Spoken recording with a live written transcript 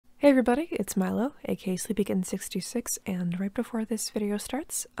Hey everybody, it's Milo, aka Sleepykitten66, and right before this video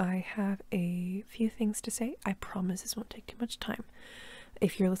starts, I have a few things to say. I promise this won't take too much time.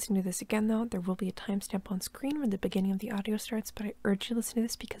 If you're listening to this again though, there will be a timestamp on screen when the beginning of the audio starts, but I urge you to listen to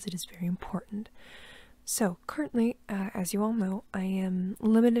this because it is very important. So, currently, as you all know, I am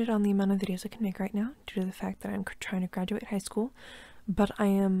limited on the amount of videos I can make right now due to the fact that I'm trying to graduate high school, but I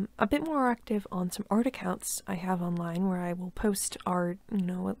am a bit more active on some art accounts I have online where I will post art,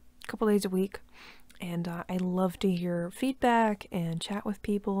 a couple days a week, and I love to hear feedback and chat with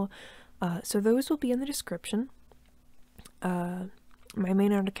people, so those will be in the description. My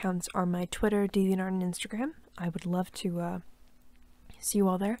main art accounts are my Twitter, DeviantArt, and Instagram. I would love to see you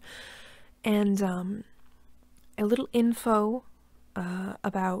all there. And a little info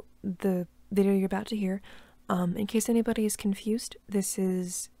about the video you're about to hear. In case anybody is confused, this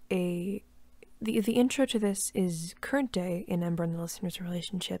is the intro to this is current day in Ember and the listener's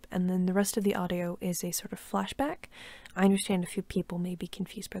relationship, and then the rest of the audio is a sort of flashback. I understand a few people may be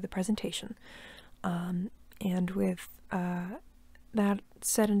confused by the presentation. And with that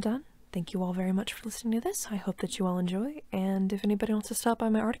said and done, thank you all very much for listening to this. I hope that you all enjoy, and if anybody wants to stop by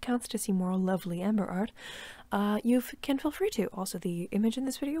my art accounts to see more lovely Ember art, you can feel free to. Also, the image in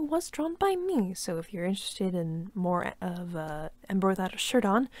this video was drawn by me, so if you're interested in more of Ember without a shirt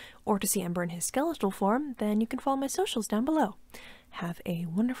on, or to see Ember in his skeletal form, then you can follow my socials down below. Have a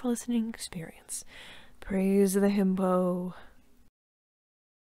wonderful listening experience. Praise the himbo.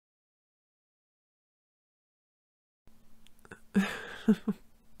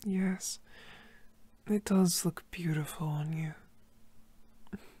 Yes, it does look beautiful on you.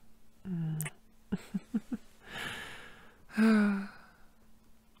 I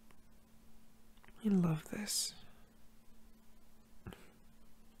love this.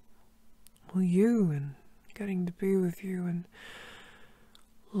 Well, you and getting to be with you and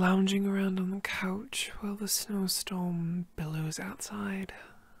lounging around on the couch while the snowstorm billows outside.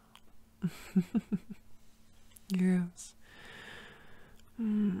 Yes.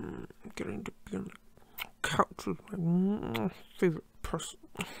 Getting to be on the couch with my favorite person.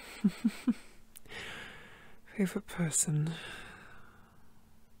 Favorite person.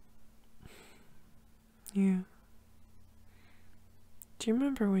 Yeah. Do you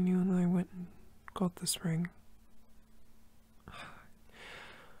remember when you and I went and got this ring?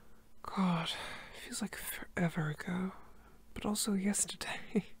 God, it feels like forever ago, but also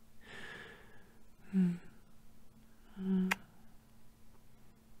yesterday.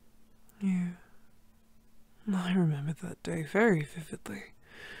 Yeah. I remember that day very vividly.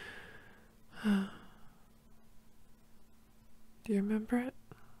 Do you remember it?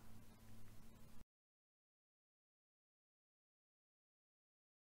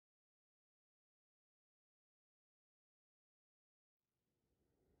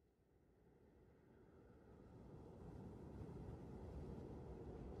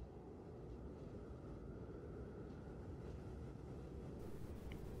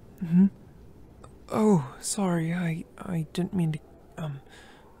 Oh, sorry, I didn't mean to,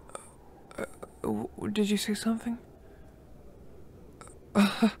 did you say something?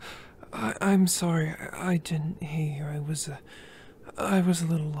 I'm sorry, I didn't hear you. I was a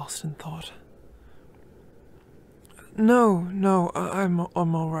little lost in thought. No, I'm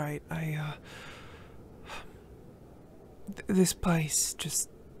alright. This place just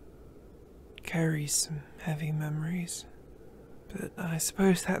carries some heavy memories. But I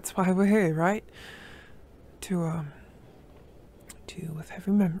suppose that's why we're here, right? To deal with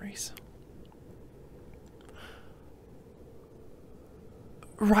heavy memories.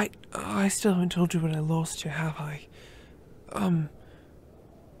 Right, I still haven't told you when I lost you, have I?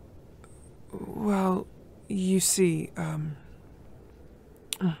 Well, you see,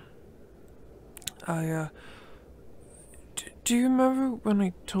 do you remember when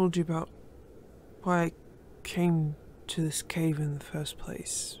I told you about why I came to this cave in the first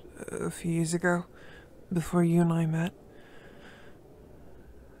place a few years ago, before you and I met?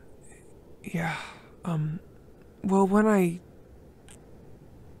 Yeah, well, when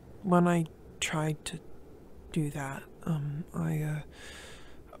I tried to do that, I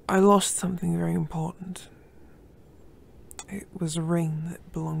lost something very important. It was a ring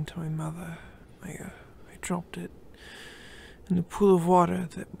that belonged to my mother. I dropped it in the pool of water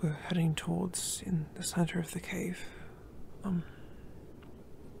that we're heading towards in the center of the cave. And,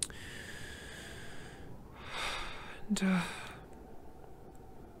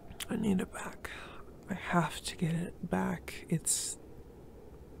 I need it back. I have to get it back.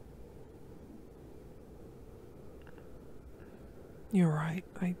 You're right.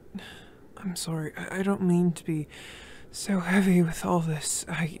 I'm sorry. I don't mean to be so heavy with all this.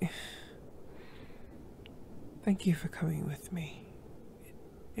 Thank you for coming with me.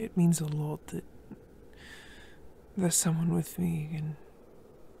 It means a lot that there's someone with me, and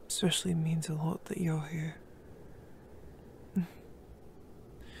especially means a lot that you're here.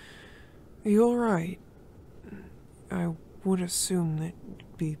 Are you alright? I would assume that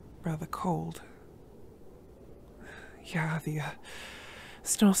you'd be rather cold. Yeah, the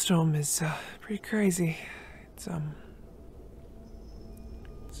snowstorm is pretty crazy. It's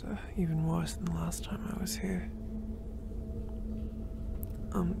even worse than the last time I was here.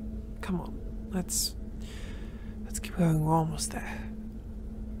 Come on, let's keep going. We're almost there.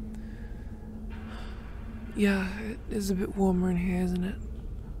 Yeah, it is a bit warmer in here, isn't it?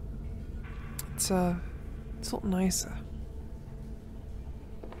 It's a lot nicer.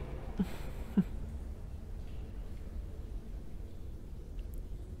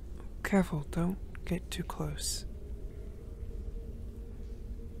 Careful, don't get too close.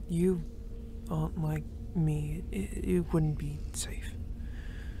 You aren't like me. It wouldn't be safe.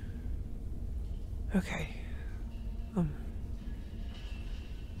 Okay.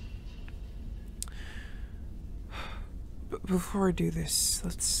 But before I do this,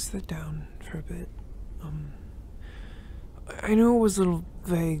 let's sit down for a bit. I know it was a little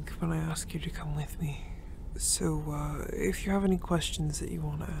vague when I asked you to come with me. So, if you have any questions that you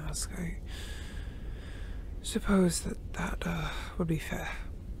want to ask, I suppose that would be fair.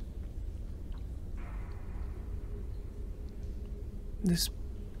 This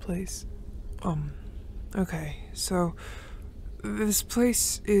place? Okay, so this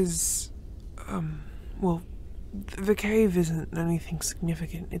place is, well, the cave isn't anything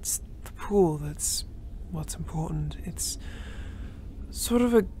significant. It's the pool that's what's important. It's sort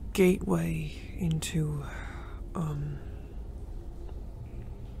of a gateway into,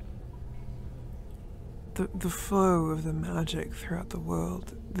 the flow of the magic throughout the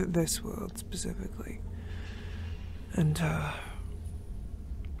world, this world specifically. And,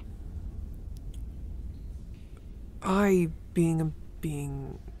 I'm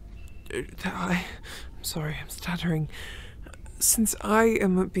sorry, I'm stuttering. Since I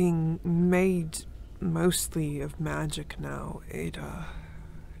am being made mostly of magic now,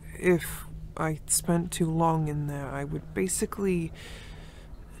 if I spent too long in there, I would basically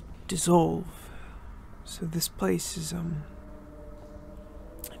dissolve. So this place is,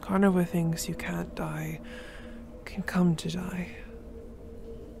 kind of where things you can't die can come to die.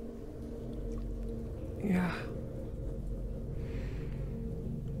 Yeah.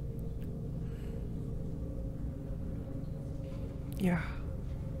 Yeah,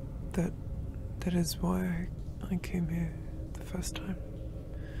 that is why I came here the first time.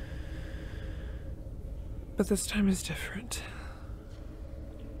 But this time is different.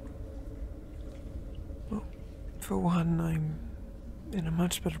 Well, for one, I'm in a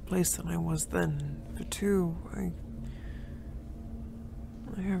much better place than I was then. For two, I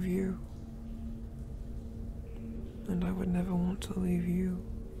have you. And I would never want to leave you.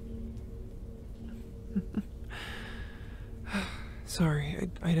 Sorry,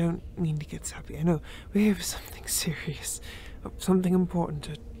 I don't mean to get sappy. I know we have something serious, something important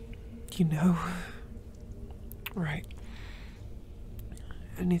to, Right.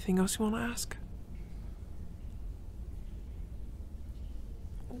 Anything else you want to ask?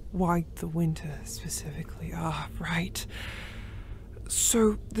 Why the winter specifically? Ah, right.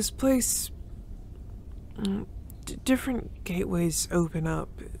 So this place, different gateways open up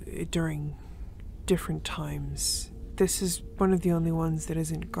during different times. This is one of the only ones that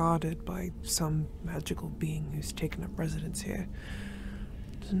isn't guarded by some magical being who's taken up residence here.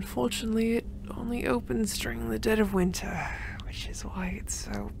 Unfortunately, it only opens during the dead of winter, which is why it's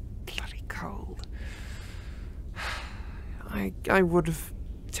so bloody cold. I would have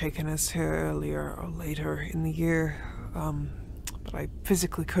taken us here earlier or later in the year, but I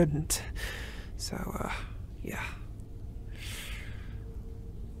physically couldn't. So, yeah.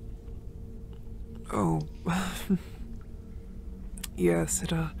 Oh, yes,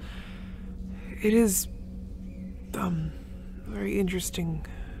 it is, very interesting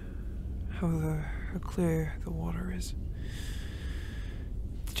how clear the water is.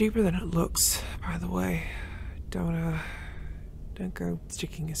 It's deeper than it looks, by the way. Don't go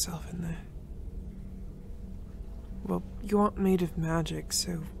sticking yourself in there. Well, you aren't made of magic,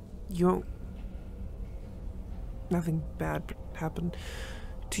 so you won't... Nothing bad happen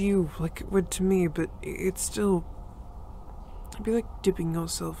to you like it would to me, but it's still... It'd be like dipping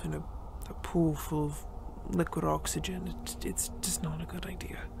yourself in a pool full of liquid oxygen. It's just not a good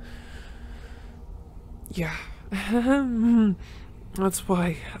idea. Yeah. That's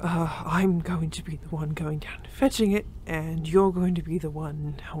why I'm going to be the one going down and fetching it, and you're going to be the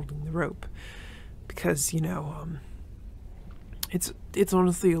one holding the rope. Because, you know, it's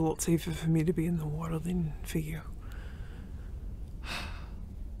honestly a lot safer for me to be in the water than for you.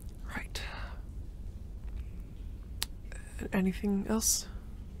 Right. Anything else?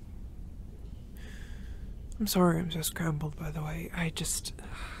 I'm sorry I'm so scrambled, by the way. This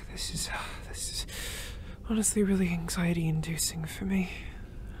is honestly really anxiety-inducing for me.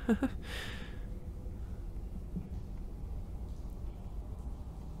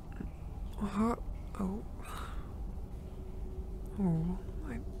 Oh. Oh,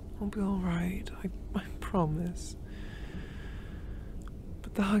 I'll be alright. I promise.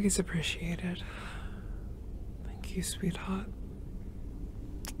 But the hug is appreciated. Thank you, sweetheart.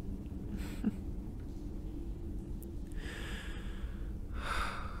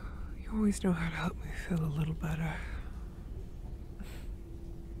 You always know how to help me feel a little better.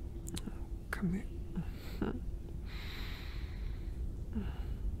 Come here.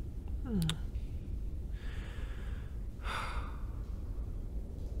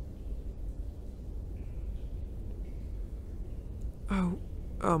 Oh,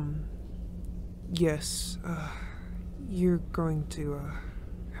 yes, you're going to,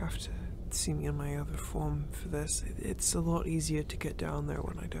 have to see me in my other form for this. It's a lot easier to get down there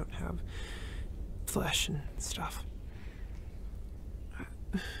when I don't have flesh and stuff.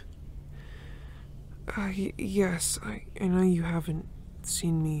 Yes, I know you haven't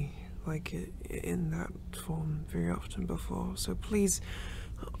seen me like it in that form very often before, so please,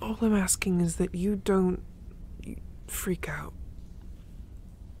 all I'm asking is that you don't freak out.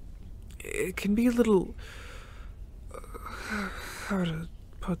 It can be a little, how to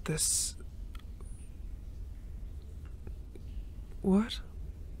put this? What?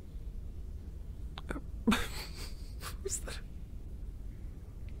 What was that?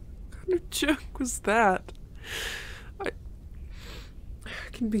 What kind of joke was that? I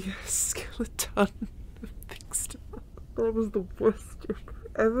can be a skeleton of things to... That was the worst joke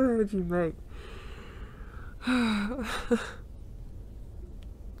I've ever heard you make.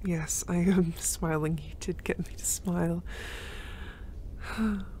 Yes, I am smiling. You did get me to smile.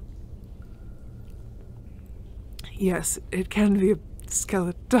 Yes, it can be a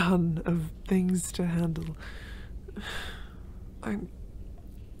skeleton of things to handle. I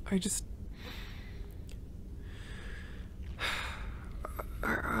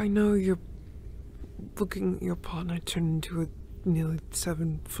know you're looking at your partner turn into a nearly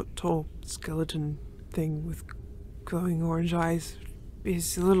 7-foot tall skeleton thing with glowing orange eyes.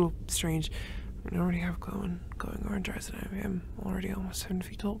 It's a little strange. I already have glowing orange eyes and I am already almost 7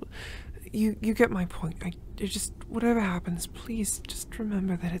 feet tall, but you get my point. Whatever happens, please just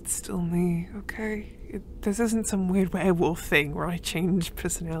remember that it's still me, okay? This isn't some weird werewolf thing where I change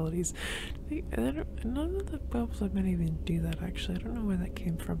personalities. None of the werewolves I've met even do that, actually. I don't know where that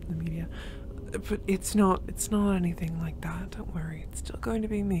came from in the media. But it's not anything like that, don't worry. It's still going to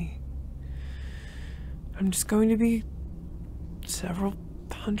be me. I'm just going to be several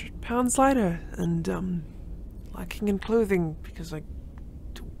 100 pounds lighter and lacking in clothing because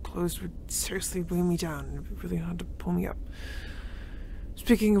clothes would seriously weigh me down and it'd be really hard to pull me up.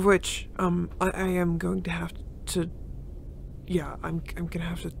 Speaking of which, I am going to have to, yeah, I'm gonna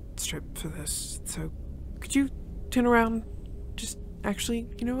have to strip for this, so could you turn around? Just actually,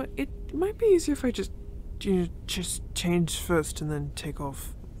 you know what, it might be easier if I just change first and then take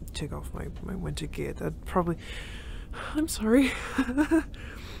off my winter gear. That'd probably... I'm sorry.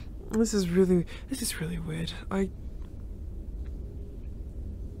 This is really weird.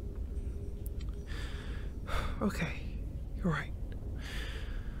 Okay, you're right.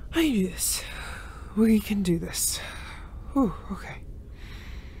 I can do this. We can do this. Whew, okay.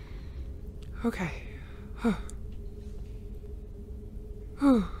 Okay.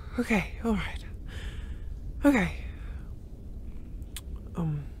 Whew, okay, alright. Okay.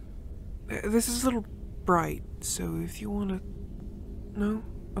 This is a little bright, so if you wanna... No?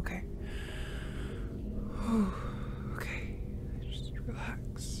 Okay. Whew, okay. Just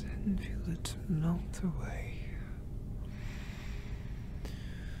relax and feel it melt away.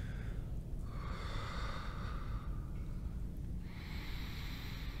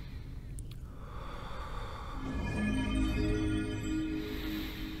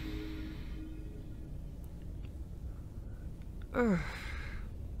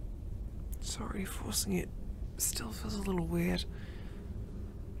 Sorry, forcing it still feels a little weird.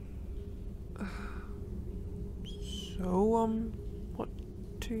 So, what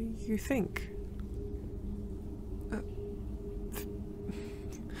do you think?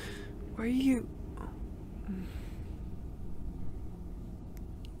 Why are you...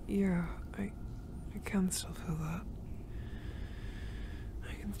 Yeah, I can still feel that.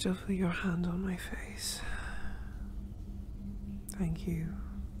 I can still feel your hand on my face. Thank you.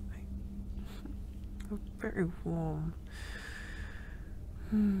 Very warm.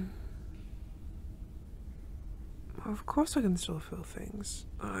 Of course I can still feel things.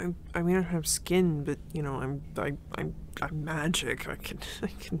 I mean I don't have skin, but you know, I'm magic. I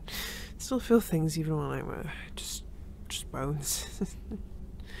can still feel things even when I'm just bones.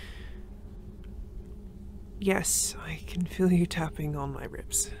 Yes, I can feel you tapping on my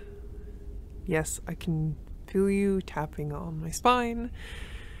ribs. Yes, I can feel you tapping on my spine.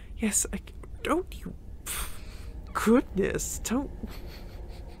 Yes, don't you... Goodness, don't...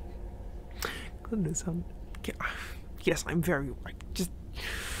 Goodness, yes, I'm very...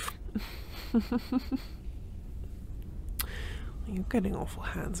 You're getting awful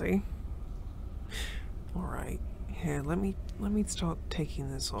handsy. Alright, here, let me start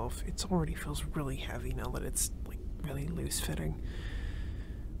taking this off. It already feels really heavy now that it's, like, really loose-fitting.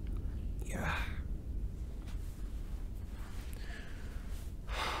 Yeah.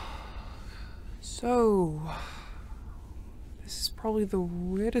 So, this is probably the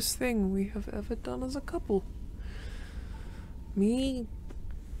weirdest thing we have ever done as a couple. Me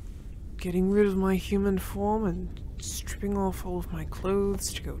getting rid of my human form and stripping off all of my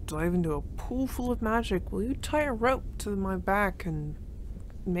clothes to go dive into a pool full of magic. Will you tie a rope to my back and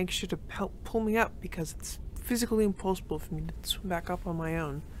make sure to help pull me up, because it's physically impossible for me to swim back up on my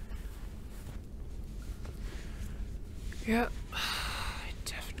own. Yeah,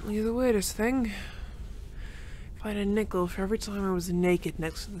 definitely the weirdest thing. If I had a nickel for every time I was naked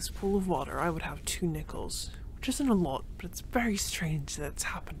next to this pool of water, I would have 2 nickels. Which isn't a lot, but it's very strange that it's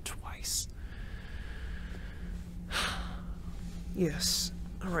happened twice. Yes,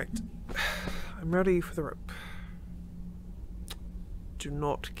 alright. I'm ready for the rope. Do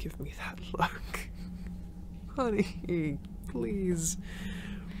not give me that look. Honey, please.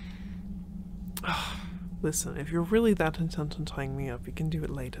 Listen, if you're really that intent on tying me up, you can do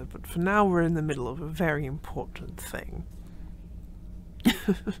it later, but for now we're in the middle of a very important thing.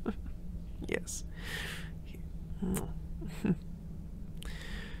 Yes.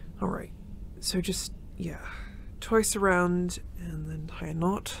 Alright, so just, yeah, twice around and then tie a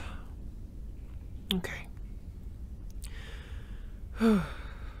knot. Okay.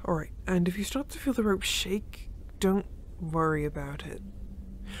 Alright, and if you start to feel the rope shake, don't worry about it.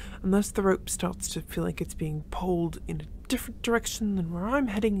 Unless the rope starts to feel like it's being pulled in a different direction than where I'm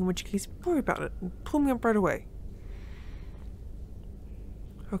heading, in which case, worry about it and pull me up right away.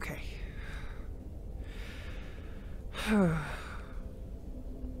 Okay.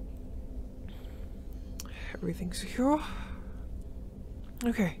 Everything's secure.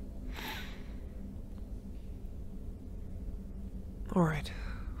 Okay. Alright.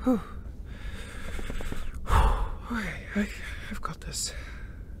 Whew. Okay, I've got this.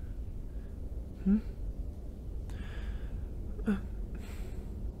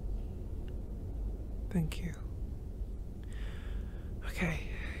 Thank you. Okay,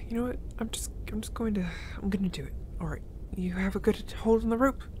 you know what? I'm gonna do it. Alright, you have a good hold on the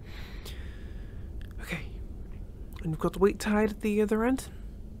rope. Okay. And you've got the weight tied at the other end.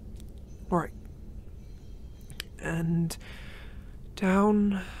 Alright. And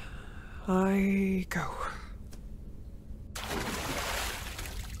down I go.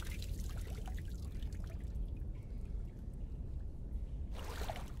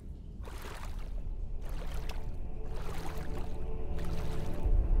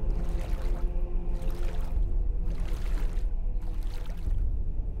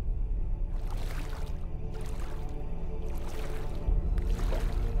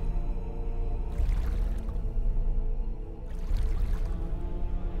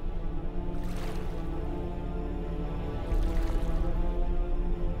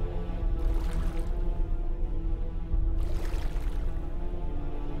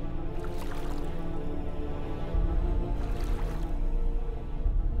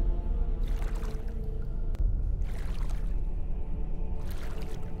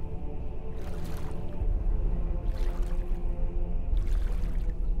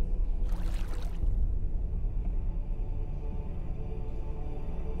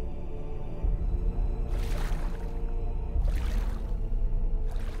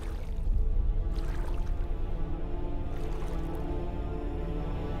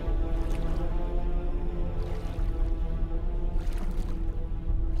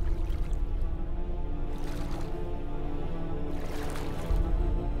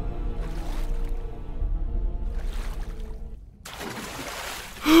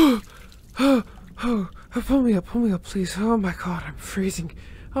 Pull me up, please. Oh my god, I'm freezing.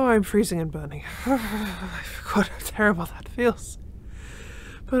 Oh, I'm freezing and burning. I forgot how terrible that feels.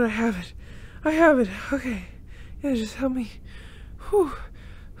 But I have it. I have it. Okay. Yeah, just help me. Whew.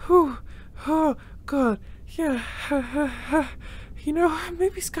 Whew. Oh, God. Yeah. You know,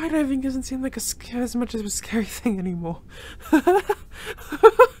 maybe skydiving doesn't seem like as much of a scary thing anymore.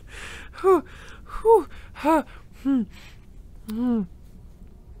 Whew. Whew.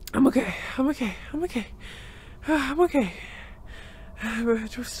 I'm okay. I'm okay. I'm okay. I'm okay. But I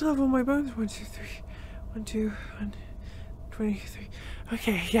still have all my bones. 1, 2, 3. 1, 2, 1, 23.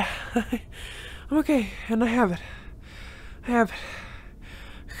 Okay, yeah. I'm okay, and I have it. I have it.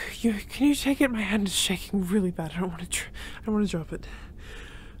 Can you take it? My hand is shaking really bad. I don't want to drop it.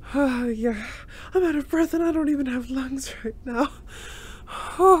 Yeah. I'm out of breath and I don't even have lungs right now.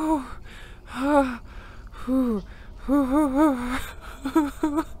 Oh. I feel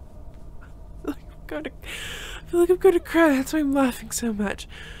like I'm going to cry. That's why I'm laughing so much.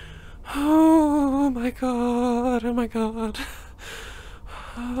 Oh my god. Oh my god.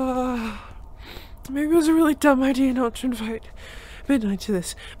 Maybe it was a really dumb idea not to invite Midnight to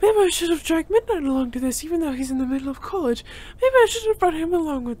this. Maybe I should have dragged Midnight along to this, even though he's in the middle of college. Maybe I should have brought him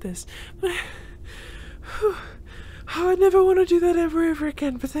along with this. But I never want to do that ever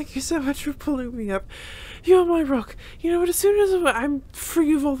again. But thank you so much for pulling me up. You're my rock. You know what? As soon as I'm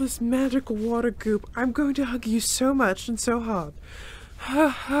free of all this magical water goop, I'm going to hug you so much and so hard.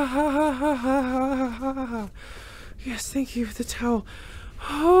 Yes, thank you for the towel.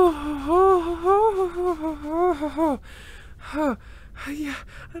 Yeah,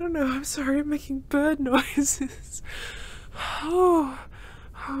 I don't know. I'm sorry. I'm making bird noises.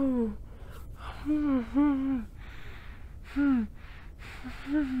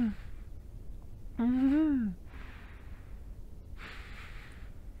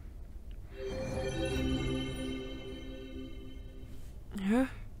 Yeah?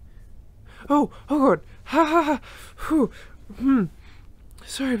 Oh god.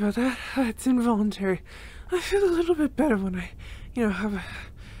 Sorry about that. It's involuntary. I feel a little bit better when I,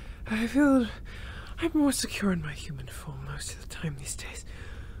 I feel I'm more secure in my human form most of the time these days.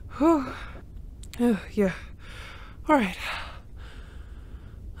 Oh, yeah. Alright.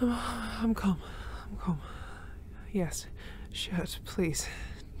 I'm calm. I'm calm. Yes. Shirt, please.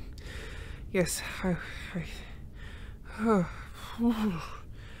 Yes,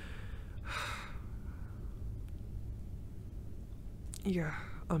 yeah,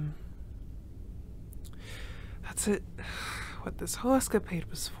 that's it. What this whole escapade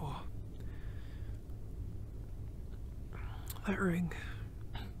was for. That ring.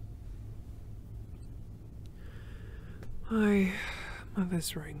 My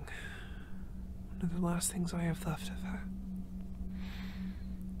mother's ring. One of the last things I have left of her.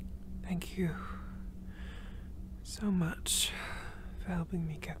 Thank you so much for helping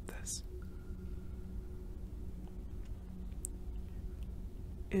me get this.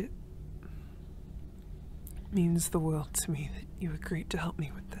 It means the world to me that you agreed to help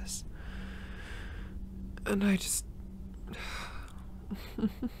me with this. And I just...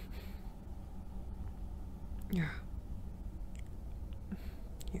 Yeah.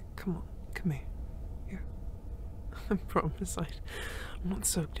 Yeah, come on. Come here. Yeah. I promise I'm not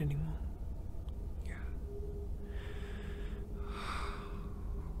soaked anymore. Yeah.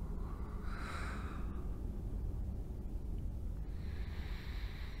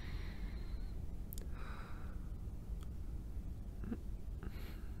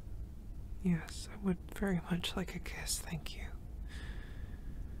 Yes, I would very much like a kiss, thank you.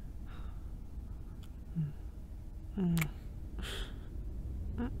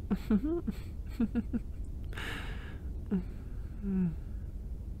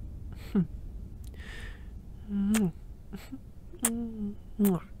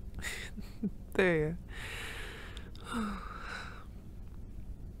 There.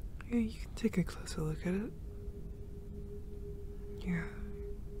 Yeah, you can take a closer look at it. Yeah.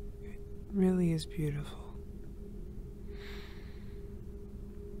 It really is beautiful.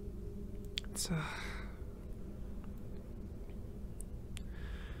 It's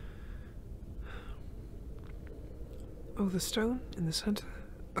oh, the stone in the center?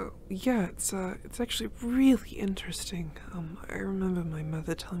 Oh, yeah, it's actually really interesting. I remember my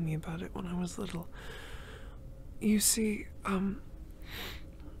mother telling me about it when I was little. You see, the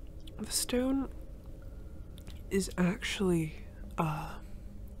stone is actually,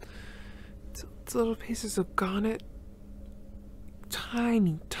 it's little pieces of garnet,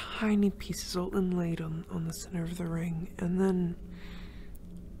 tiny pieces all inlaid on the center of the ring, and then,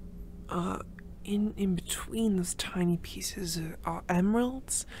 in between those tiny pieces are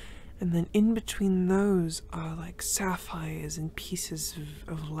emeralds, And then in between those are like sapphires and pieces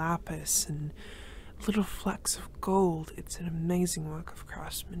of lapis and little flecks of gold. It's an amazing work of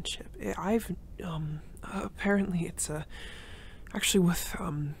craftsmanship. Apparently it's actually worth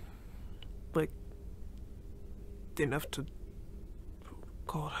like enough to,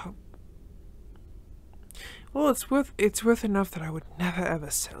 God, how, well, it's worth enough that I would never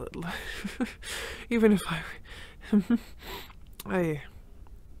ever sell it. Even if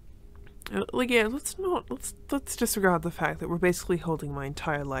yeah, let's disregard the fact that we're basically holding my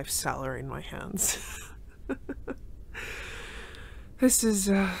entire life's salary in my hands. This is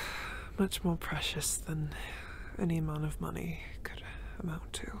much more precious than any amount of money could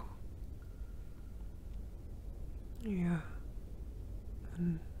amount to. Yeah.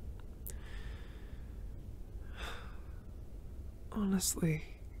 And honestly,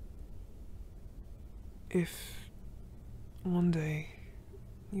 if one day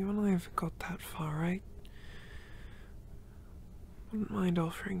you and I haven't got that far, right? Wouldn't mind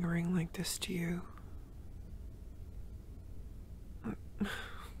offering a ring like this to you.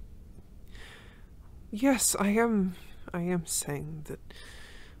 Yes, I am saying that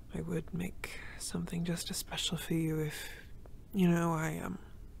I would make something just as special for you if, you know, I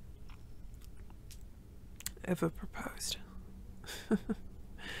ever proposed.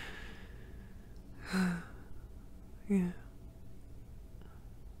 Yeah.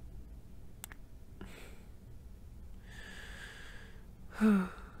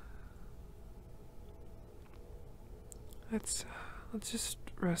 Let's just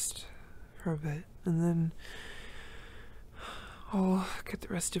rest for a bit, and then I'll get the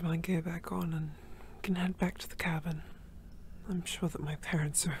rest of my gear back on and can head back to the cabin. I'm sure that my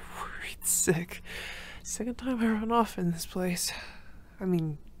parents are worried sick. Second time I run off in this place. I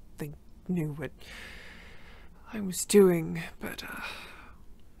mean, they knew what I was doing, but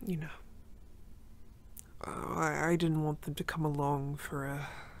you know, I didn't want them to come along for a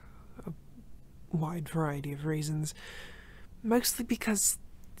wide variety of reasons. Mostly because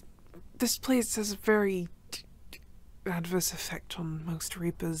this place has a very adverse effect on most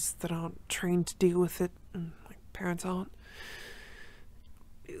reapers that aren't trained to deal with it, and my parents aren't.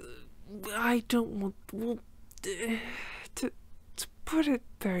 I don't want, well, to put it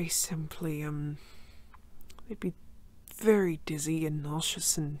very simply, they'd be very dizzy and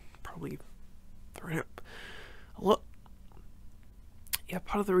nauseous and probably throw up a lot. Yeah,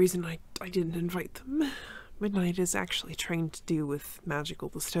 part of the reason I didn't invite them. Midnight is actually trained to deal with magical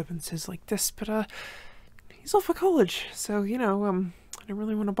disturbances like this, but he's off for college, so, you know, I don't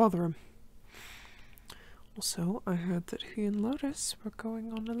really want to bother him. Also, I heard that he and Lotus were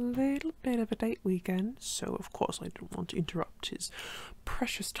going on a little bit of a date weekend, so of course I didn't want to interrupt his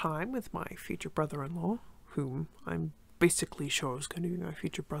precious time with my future brother-in-law, whom I'm basically sure is going to be my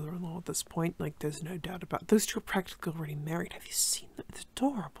future brother-in-law at this point. Like, there's no doubt about it. Those two are practically already married. Have you seen them? It's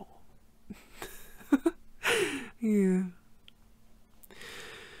adorable. Yeah.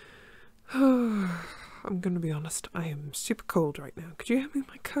 I'm gonna be honest, I am super cold right now. Could you hand me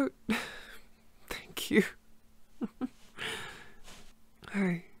my coat? Thank you.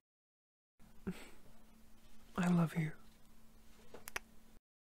 Hey. I love you.